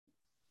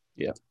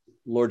Yeah.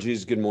 Lord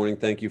Jesus, good morning.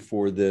 Thank you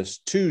for this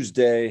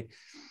Tuesday.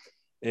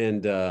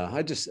 And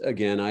I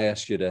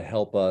ask you to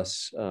help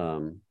us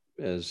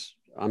as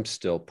I'm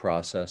still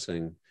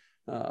processing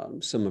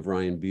some of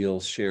Ryan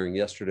Beal's sharing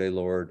yesterday,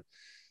 Lord,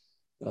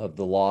 of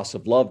the loss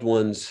of loved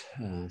ones,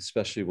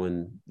 especially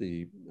when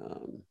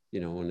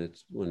when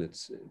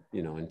it's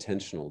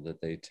intentional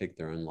that they take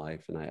their own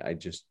life. And I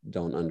just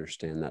don't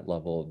understand that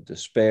level of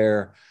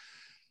despair.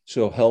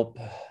 So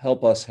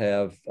help us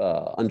have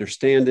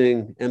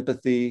understanding,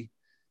 empathy,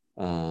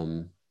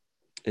 and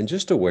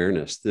just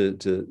awareness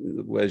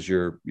as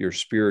your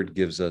spirit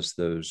gives us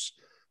those,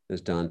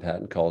 as Don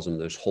Patton calls them,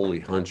 those holy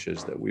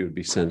hunches, that we would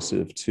be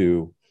sensitive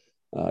to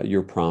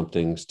your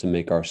promptings to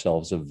make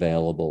ourselves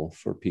available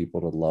for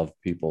people to love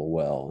people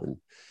well. And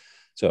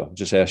so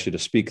just ask you to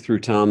speak through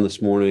Tom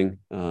this morning.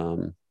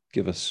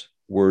 Give us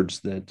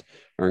words that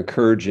are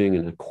encouraging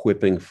and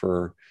equipping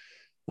for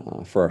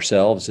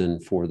ourselves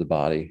and for the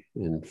body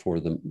and for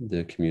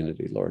the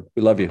community, Lord.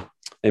 We love you.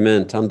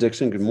 Amen. Tom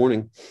Dixon, good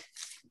morning.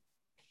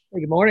 Hey,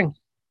 good morning.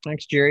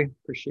 Thanks, Jerry.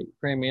 Appreciate you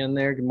praying me in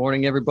there. Good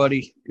morning,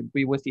 everybody. Good to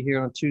be with you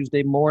here on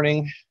Tuesday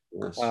morning.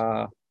 Yes.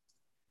 I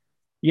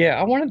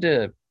wanted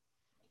to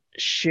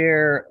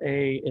share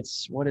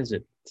what is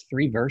it?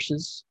 3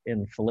 verses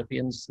in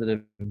Philippians that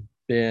have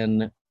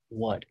been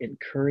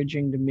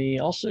encouraging to me.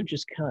 Also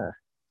just kind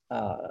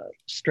of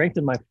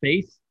strengthened my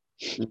faith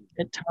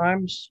at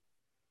times.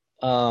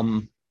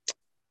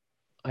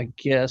 I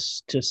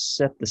guess to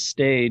set the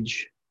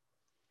stage,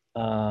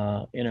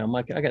 I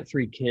got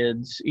 3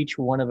 kids. Each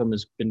one of them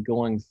has been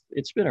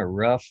it's been a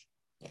rough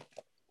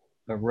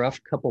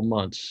couple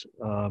months.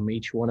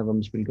 Each one of them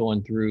has been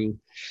going through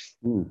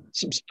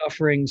some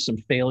suffering, some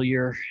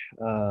failure,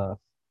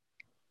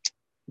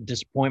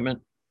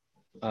 disappointment.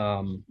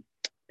 And,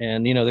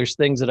 there's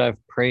things that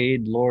I've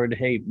prayed, Lord,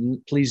 hey,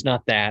 please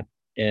not that.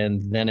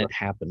 And then it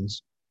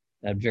happens,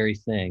 that very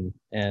thing.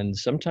 And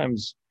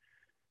sometimes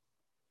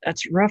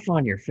that's rough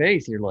on your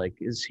faith. You're like,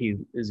 is he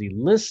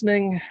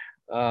listening?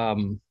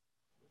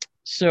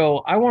 So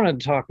I want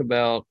to talk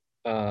about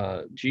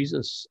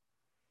Jesus'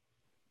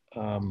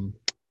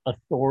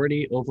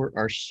 authority over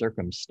our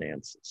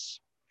circumstances.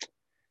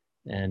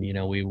 And,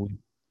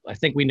 I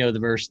think we know the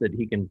verse that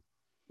he can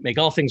make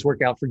all things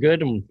work out for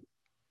good. And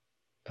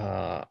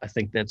I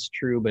think that's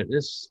true. But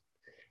this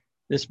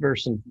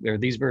verse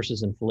these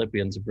verses in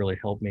Philippians have really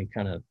helped me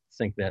kind of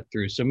think that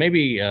through. So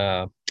maybe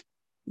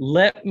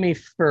let me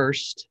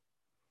first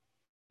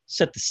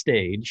set the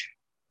stage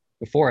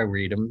before I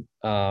read them.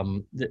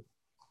 That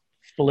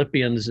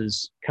Philippians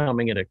is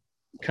coming at a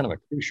kind of a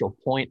crucial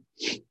point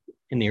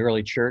in the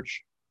early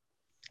church.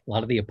 A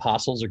lot of the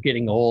apostles are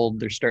getting old.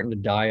 They're starting to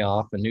die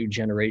off. A new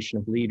generation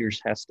of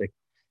leaders has to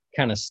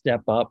kind of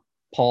step up.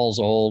 Paul's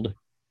old.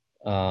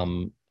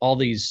 All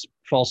these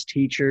false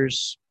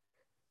teachers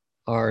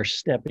are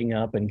stepping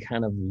up and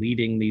kind of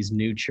leading these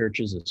new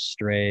churches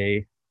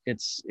astray.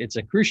 It's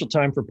a crucial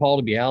time for Paul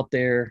to be out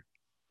there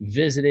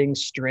visiting,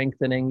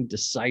 strengthening,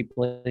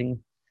 discipling.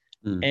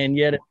 And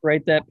yet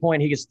right at that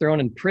point, he gets thrown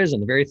in prison,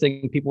 the very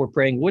thing people were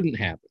praying wouldn't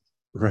happen.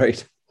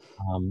 Right.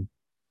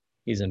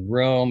 He's in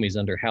Rome. He's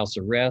under house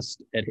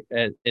arrest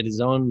at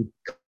his own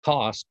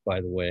cost, by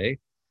the way.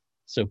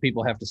 So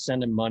people have to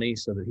send him money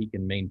so that he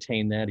can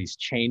maintain that. He's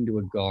chained to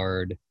a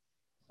guard.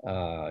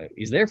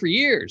 He's there for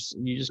years.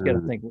 And you just got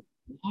to think,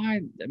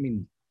 why? I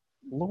mean,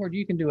 Lord,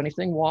 you can do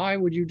anything. Why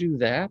would you do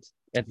that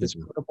at this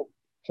critical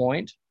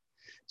point?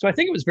 So I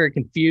think it was very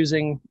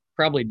confusing,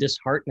 probably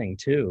disheartening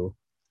too.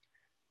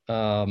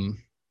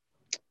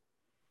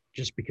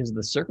 Just because of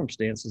the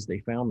circumstances they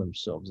found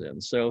themselves in.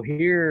 So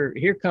here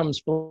comes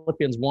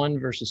Philippians 1,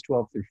 verses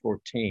 12 through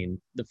 14.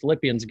 The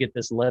Philippians get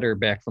this letter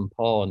back from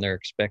Paul, and they're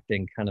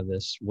expecting kind of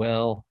this,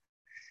 well,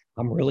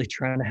 I'm really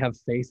trying to have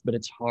faith, but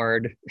it's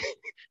hard.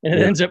 And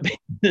it ends up being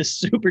this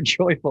super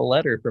joyful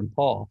letter from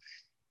Paul.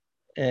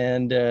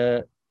 And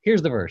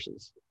here's the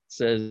verses. It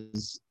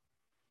says,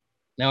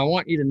 now I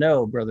want you to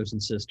know, brothers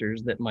and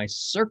sisters, that my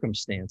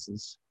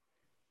circumstances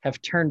have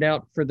turned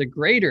out for the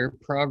greater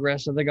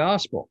progress of the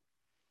gospel.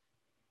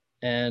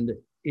 And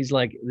he's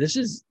like, this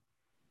is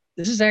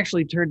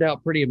actually turned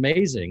out pretty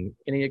amazing.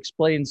 And he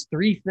explains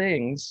 3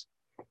 things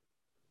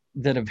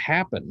that have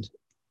happened.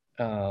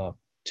 2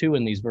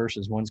 in these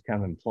verses, one's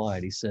kind of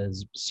implied. He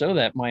says, so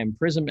that my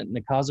imprisonment in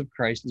the cause of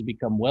Christ has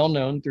become well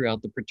known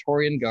throughout the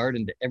Praetorian Guard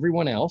and to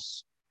everyone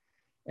else,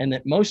 and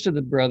that most of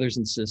the brothers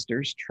and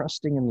sisters,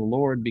 trusting in the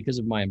Lord because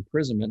of my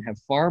imprisonment, have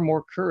far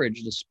more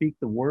courage to speak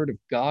the word of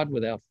God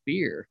without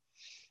fear.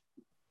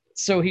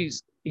 So he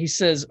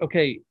says,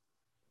 okay,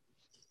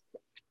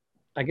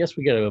 I guess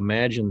we got to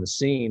imagine the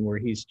scene where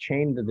he's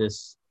chained to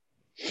this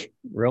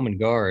Roman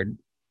guard.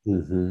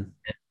 Mm-hmm.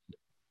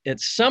 At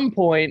some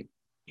point,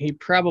 he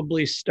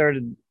probably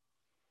started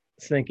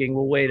thinking,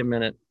 well, wait a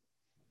minute.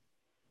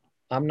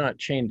 I'm not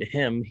chained to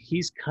him.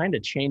 He's kind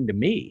of chained to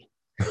me.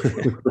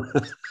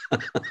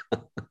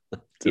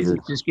 He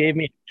just gave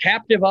me a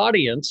captive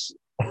audience.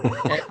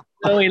 And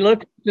so he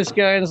looked at this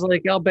guy and was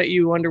like, I'll bet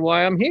you wonder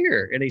why I'm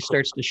here. And he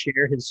starts to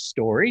share his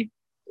story.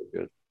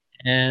 Good.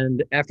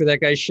 And after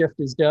that guy's shift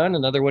is done,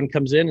 another one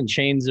comes in and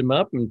chains him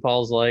up. And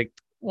Paul's like,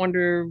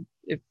 wonder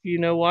if you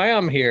know why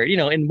I'm here.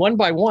 And one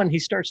by one, he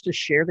starts to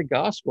share the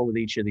gospel with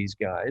each of these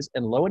guys.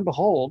 And lo and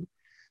behold,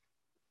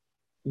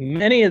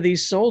 many of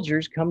these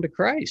soldiers come to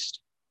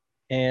Christ.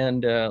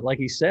 And like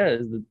he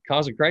says, the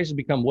cause of Christ has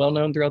become well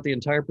known throughout the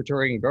entire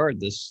Praetorian Guard,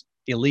 this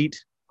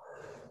elite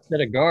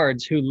set of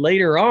guards who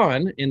later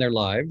on in their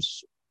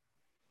lives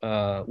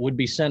would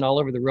be sent all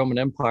over the Roman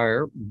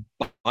Empire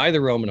by the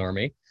Roman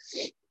army.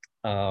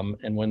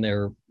 And when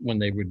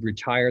they would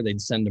retire, they'd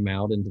send them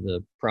out into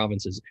the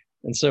provinces.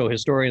 And so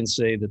historians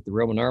say that the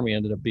Roman army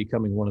ended up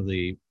becoming one of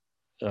the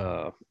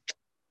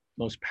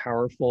most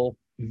powerful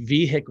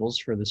vehicles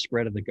for the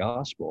spread of the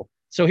gospel.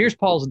 So here's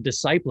Paul's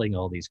discipling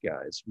all these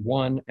guys,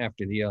 one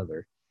after the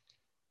other.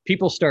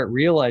 People start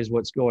realize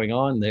what's going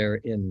on there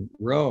in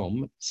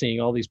Rome,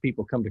 seeing all these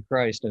people come to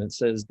Christ. And it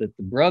says that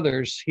the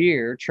brothers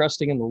here,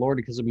 trusting in the Lord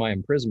because of my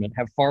imprisonment,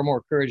 have far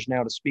more courage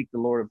now to speak the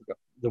word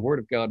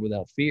of God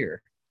without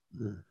fear.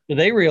 So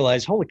they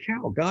realize, holy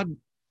cow, God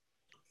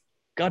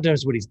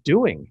knows what he's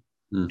doing.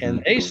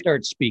 And they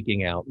start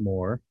speaking out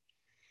more.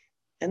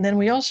 And then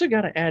we also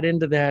got to add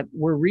into that,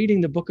 we're reading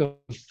the book of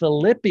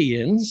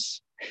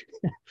Philippians,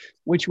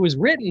 which was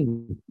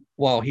written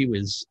while he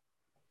was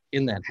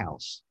in that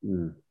house,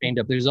 chained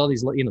up. There's all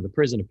these, the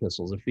prison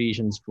epistles,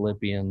 Ephesians,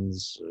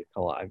 Philippians,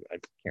 I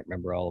can't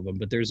remember all of them,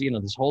 but there's,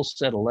 this whole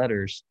set of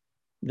letters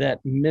that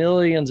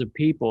millions of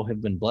people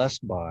have been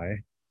blessed by,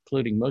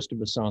 including most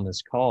of us on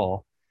this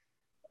call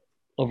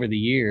over the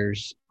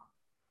years.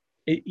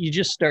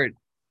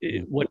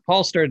 What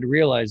Paul started to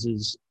realize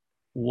is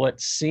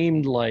what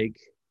seemed like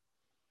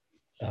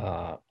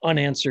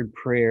unanswered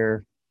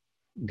prayer,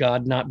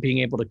 God not being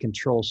able to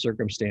control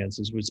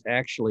circumstances, was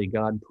actually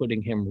God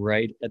putting him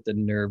right at the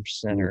nerve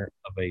center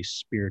of a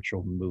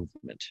spiritual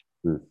movement.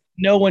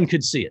 No one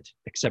could see it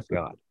except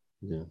God.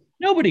 Yeah.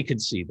 Nobody could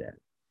see that.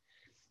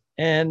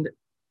 And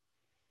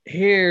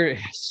here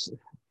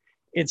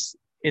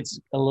it's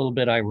a little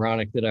bit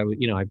ironic that I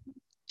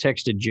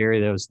texted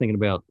Jerry that I was thinking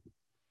about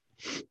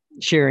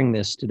sharing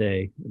this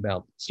today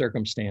about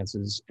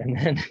circumstances, and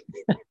then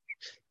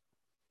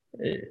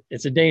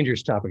it's a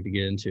dangerous topic to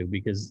get into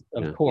because,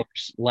 of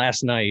course,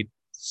 last night,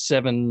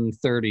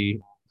 7:30,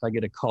 I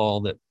get a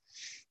call that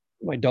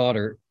my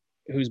daughter,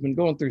 who's been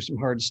going through some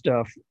hard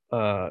stuff,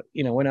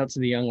 went out to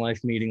the Young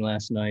Life meeting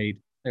last night.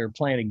 They were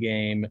playing a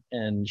game,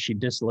 and she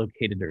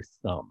dislocated her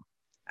thumb.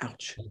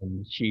 Ouch.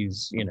 And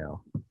she's,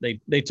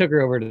 they took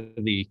her over to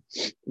the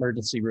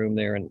emergency room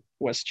there in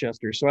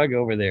Westchester. So I go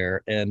over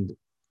there, and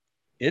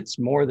it's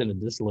more than a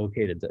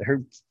dislocated.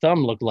 Her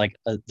thumb looked like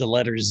the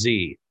letter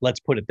Z.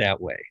 Let's put it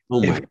that way.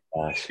 Oh my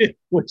gosh. It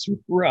was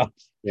rough.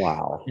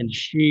 Wow. And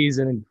she's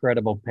in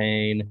incredible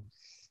pain.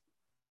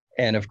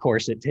 And of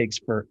course, it takes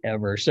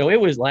forever. So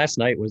last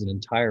night was an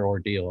entire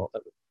ordeal.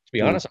 To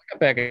be honest, I got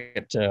back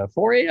at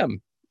 4 a.m.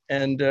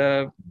 And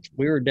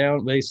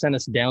they sent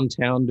us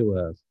downtown to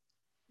a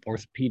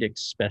orthopedic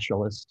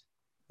specialist.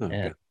 Okay.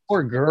 And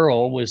poor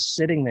girl was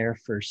sitting there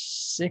for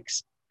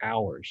 6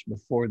 hours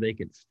before they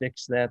could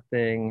fix that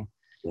thing.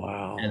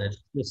 Wow. And it's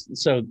just,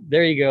 so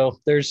there you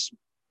go.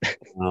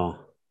 Wow.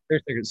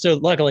 So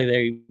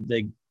luckily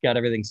they got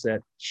everything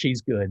set.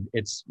 She's good.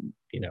 It's,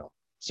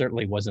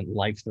 certainly wasn't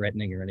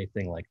life-threatening or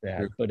anything like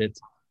that, but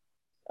it's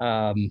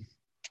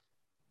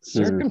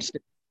circumstance,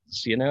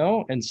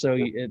 and so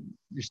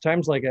there's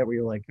times like that where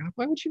you're like, God,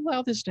 why would you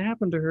allow this to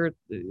happen to her at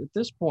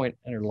this point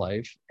in her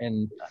life?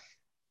 And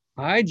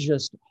I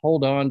just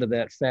hold on to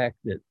that fact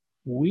that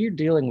we're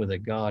dealing with a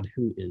God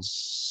who is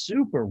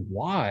super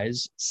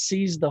wise,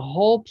 sees the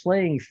whole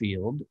playing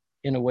field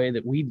in a way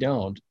that we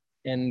don't,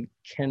 and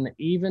can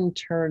even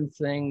turn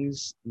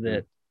things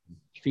that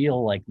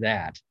feel like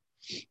that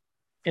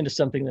into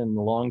something that in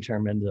the long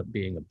term ends up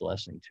being a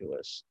blessing to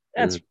us.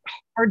 That's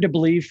hard to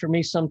believe for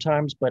me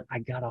sometimes, but I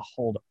gotta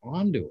hold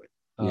on to it.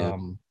 I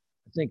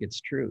think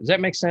it's true. Does that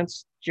make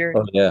sense, Jerry?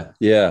 Oh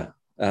yeah,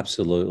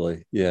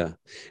 absolutely, yeah.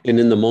 And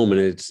in the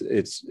moment,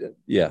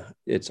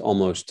 it's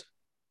almost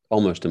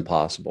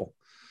impossible.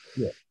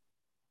 Yeah,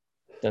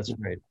 that's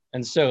right.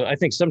 And so I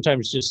think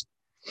sometimes just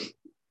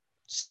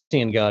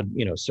seeing God,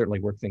 certainly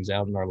work things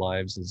out in our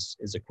lives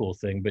is a cool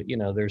thing. But,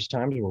 there's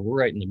times where we're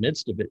right in the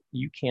midst of it.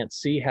 You can't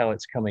see how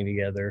it's coming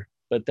together,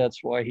 but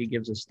that's why he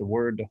gives us the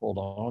word to hold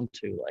on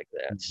to like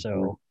that.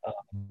 So,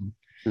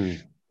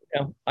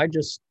 I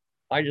just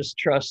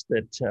trust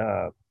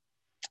that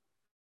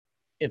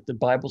if the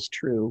Bible's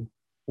true,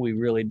 we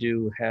really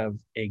do have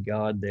a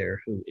God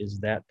there who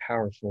is that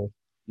powerful,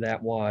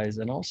 that wise,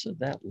 and also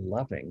that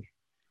loving,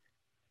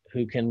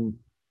 who can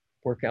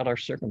work out our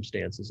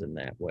circumstances in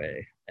that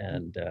way.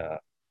 And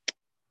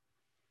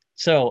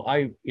so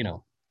I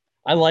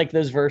like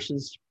those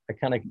verses. I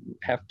kind of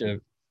have to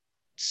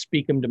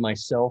speak them to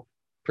myself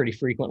pretty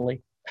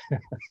frequently.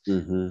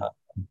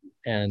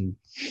 And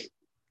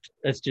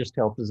that's just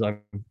helped as I've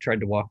tried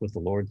to walk with the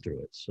Lord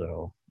through it.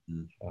 So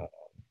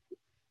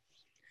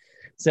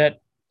is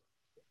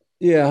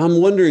Yeah,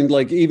 I'm wondering,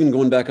 like, even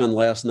going back on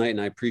last night, and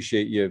I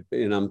appreciate you,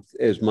 and I'm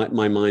as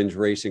my mind's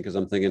racing because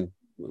I'm thinking,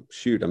 well,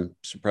 shoot, I'm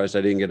surprised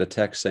I didn't get a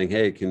text saying,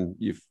 hey, can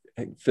you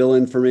fill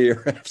in for me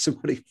or have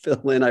somebody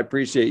fill in? I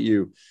appreciate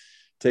you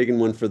taking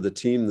one for the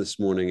team this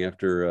morning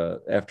after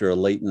a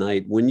late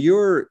night. When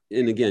you're,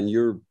 and again,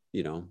 you're,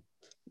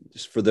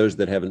 just for those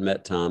that haven't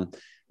met Tom,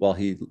 while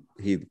he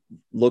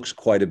looks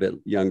quite a bit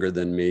younger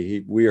than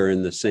me, we are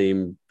in the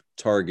same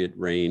target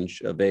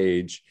range of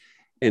age.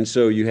 And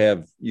so you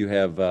have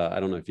I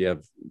don't know if you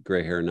have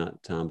gray hair or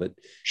not, Tom, but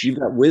you've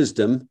got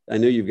wisdom. I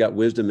know you've got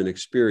wisdom and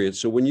experience.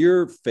 So when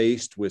you're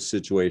faced with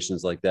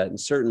situations like that, and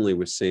certainly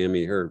with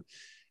Sammy,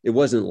 it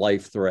wasn't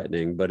life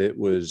threatening, but it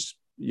was,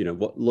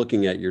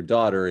 looking at your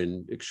daughter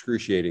in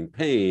excruciating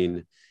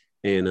pain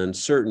and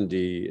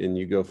uncertainty, and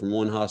you go from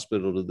one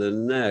hospital to the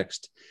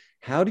next.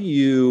 How do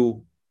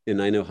you,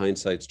 and I know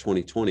hindsight's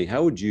 2020,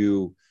 how would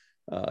you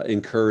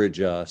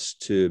encourage us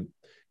to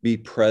be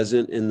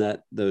present in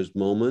those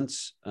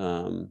moments?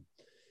 And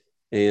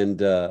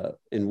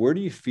where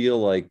do you feel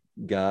like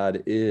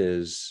God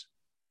is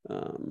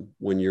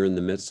when you're in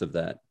the midst of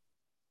that?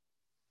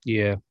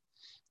 Yeah.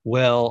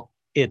 Well,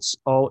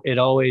 it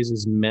always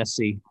is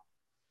messy.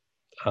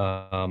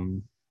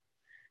 Um,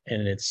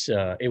 and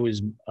it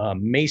was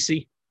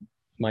Macy,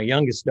 my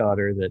youngest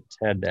daughter, that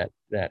had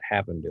that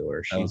happen to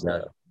her. She's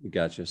Okay. a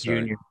Gotcha. Sorry.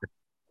 junior.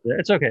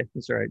 It's okay.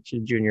 It's all right.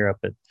 She's a junior up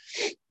at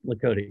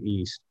Lakota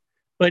East.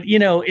 But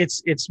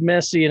it's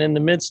messy, and in the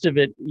midst of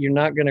it, you're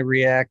not going to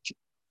react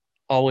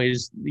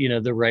always,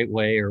 the right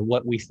way or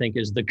what we think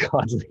is the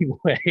godly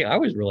way. I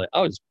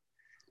was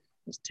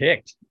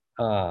ticked.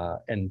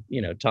 And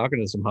talking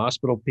to some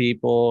hospital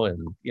people,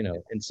 and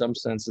in some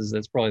senses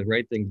that's probably the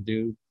right thing to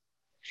do,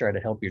 try to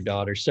help your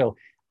daughter. So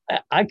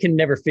I can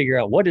never figure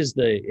out what is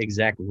the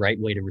exact right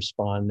way to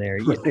respond there.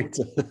 Right.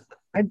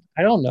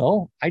 I don't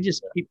know. I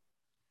just keep,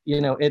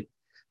 it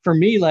for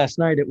me last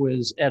night, it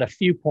was at a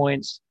few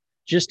points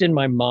just in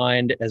my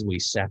mind as we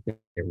sat there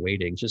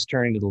waiting, just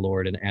turning to the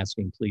Lord and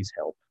asking, please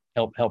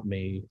help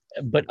me.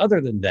 But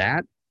other than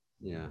that,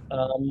 Yeah.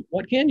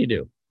 what can you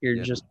do? You're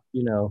Yeah. just,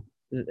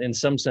 in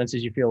some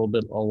senses you feel a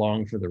bit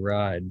along for the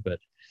ride, but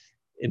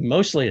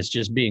mostly it's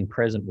just being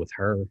present with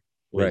her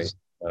Right. was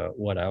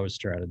what I was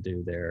trying to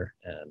do there.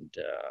 And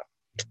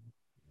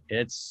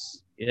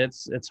it's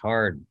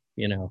hard,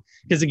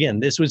 because again,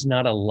 this was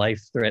not a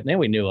life threatening.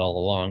 We knew all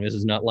along this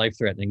is not life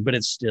threatening, but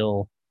it's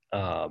still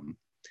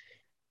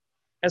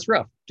that's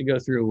rough to go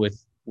through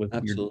with your,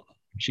 Absolutely.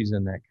 she's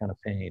in that kind of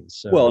pain.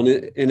 Well,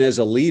 So and as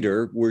a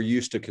leader, we're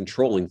used to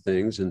controlling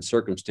things and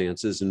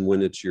circumstances. And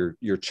when it's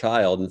your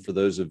child, and for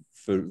those of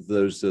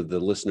the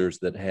listeners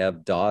that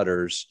have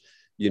daughters,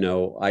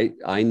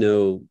 I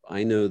know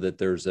that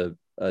there's a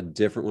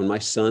different, when my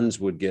sons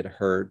would get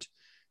hurt,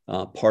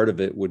 part of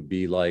it would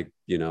be like,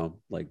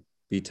 like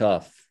be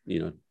tough,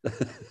 yeah,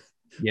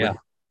 when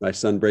my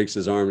son breaks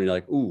his arm and you're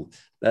like, ooh,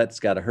 that's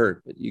got to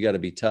hurt, but you got to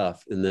be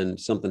tough. And then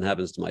something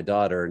happens to my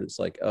daughter and it's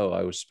like, oh,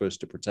 I was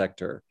supposed to protect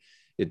her.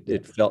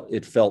 It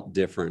felt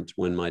different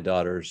when my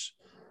daughters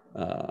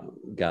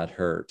got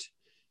hurt.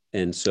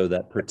 And so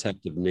that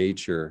protective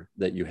nature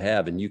that you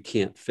have, and you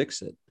can't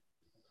fix it.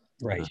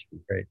 right,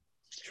 right.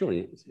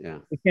 Truly, yeah.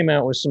 We came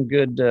out with some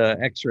good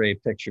X-ray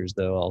pictures,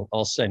 though.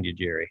 I'll send you,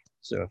 Jerry.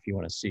 So if you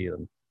want to see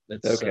them,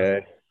 that's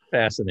Okay.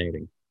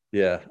 fascinating.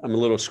 Yeah, I'm a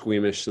little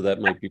squeamish, so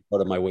that might be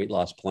part of my weight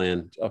loss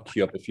plan. I'll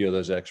queue up a few of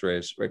those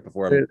X-rays right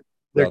before I'm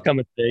They're about to.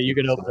 coming today. You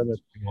can open them if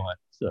you want.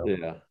 So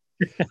Yeah.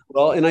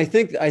 Well, and I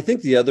think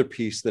the other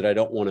piece that I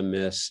don't want to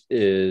miss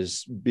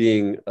is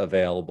being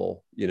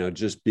available.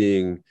 Just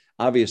being,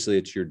 obviously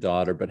it's your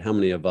daughter, but how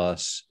many of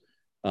us,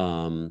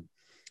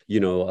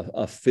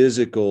 a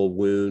physical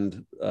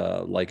wound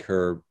like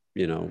her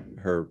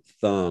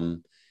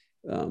thumb.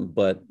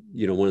 But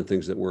one of the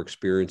things that we're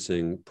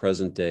experiencing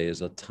present day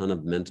is a ton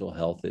of mental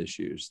health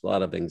issues, a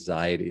lot of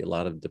anxiety, a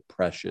lot of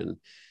depression.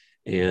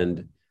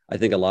 And I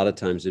think a lot of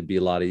times it'd be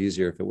a lot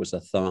easier if it was a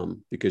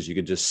thumb, because you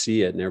could just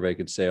see it and everybody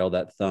could say, oh,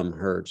 that thumb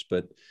hurts.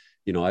 But,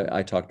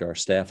 I talk to our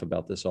staff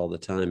about this all the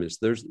time, is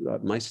there's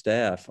my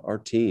staff, our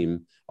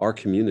team, our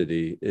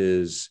community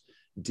is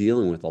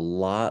dealing with a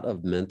lot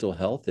of mental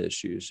health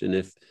issues. And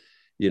if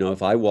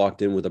I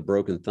walked in with a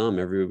broken thumb,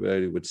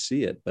 everybody would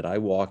see it, but I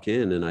walk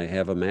in and I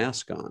have a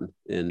mask on,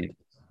 and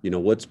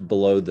what's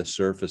below the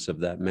surface of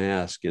that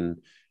mask.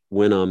 And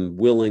when I'm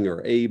willing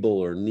or able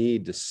or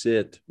need to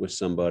sit with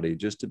somebody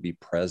just to be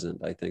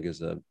present, I think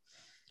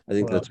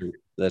well,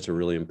 that's a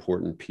really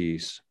important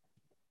piece.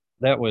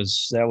 that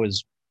was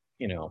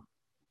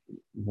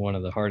one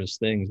of the hardest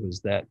things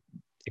was that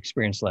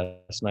experience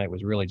last night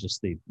was really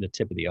just the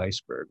tip of the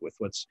iceberg with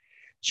what's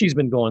she's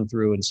been going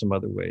through in some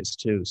other ways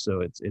too.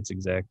 So it's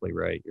exactly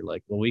right. You're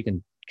like, well, we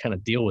can kind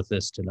of deal with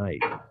this tonight,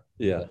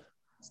 Yeah. but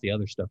it's the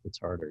other stuff that's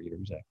harder. You're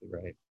exactly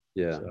right.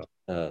 Yeah. So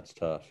It's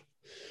tough.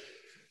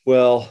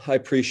 Well, I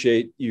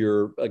appreciate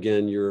your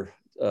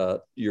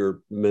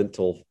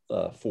mental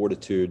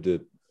fortitude to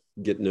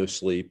get no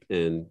sleep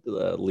and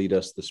lead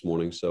us this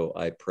morning. So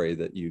I pray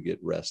that you get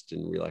rest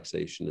and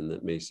relaxation, and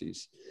that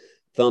Macy's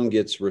thumb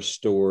gets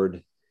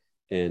restored,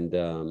 And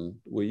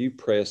will you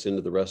pray us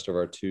into the rest of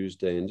our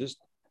Tuesday? And just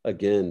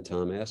again,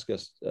 Tom, ask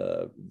us,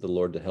 the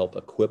Lord, to help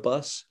equip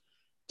us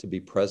to be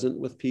present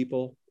with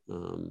people.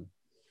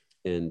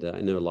 And I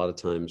know a lot of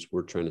times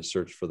we're trying to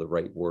search for the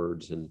right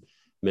words, and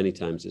many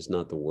times it's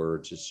not the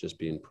words, it's just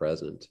being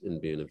present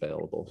and being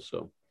available.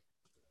 So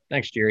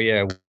Thanks, Jerry.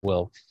 Yeah, I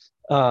will.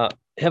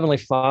 Heavenly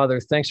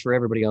Father, thanks for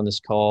everybody on this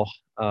call.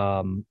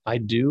 I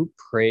do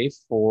pray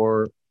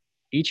for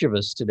each of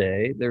us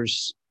today.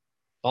 There's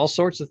all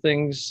sorts of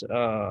things,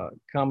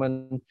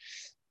 common,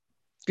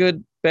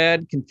 good,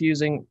 bad,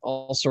 confusing,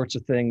 all sorts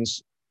of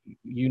things.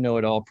 You know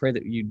it all. Pray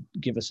that you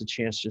give us a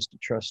chance just to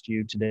trust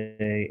you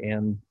today,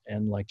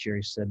 and like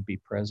Jerry said, be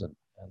present.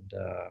 And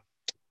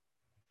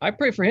I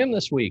pray for him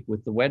this week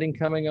with the wedding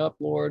coming up,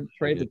 Lord.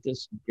 Pray that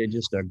this is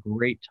just a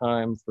great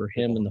time for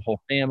him and the whole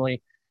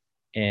family,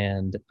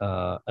 and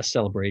a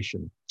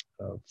celebration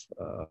of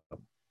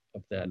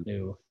that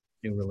new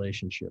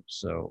relationship.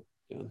 So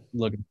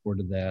looking forward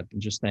to that,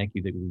 and just thank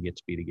you that we get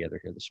to be together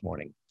here this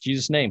morning. In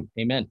Jesus' name,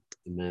 amen.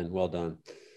 Amen. Well done.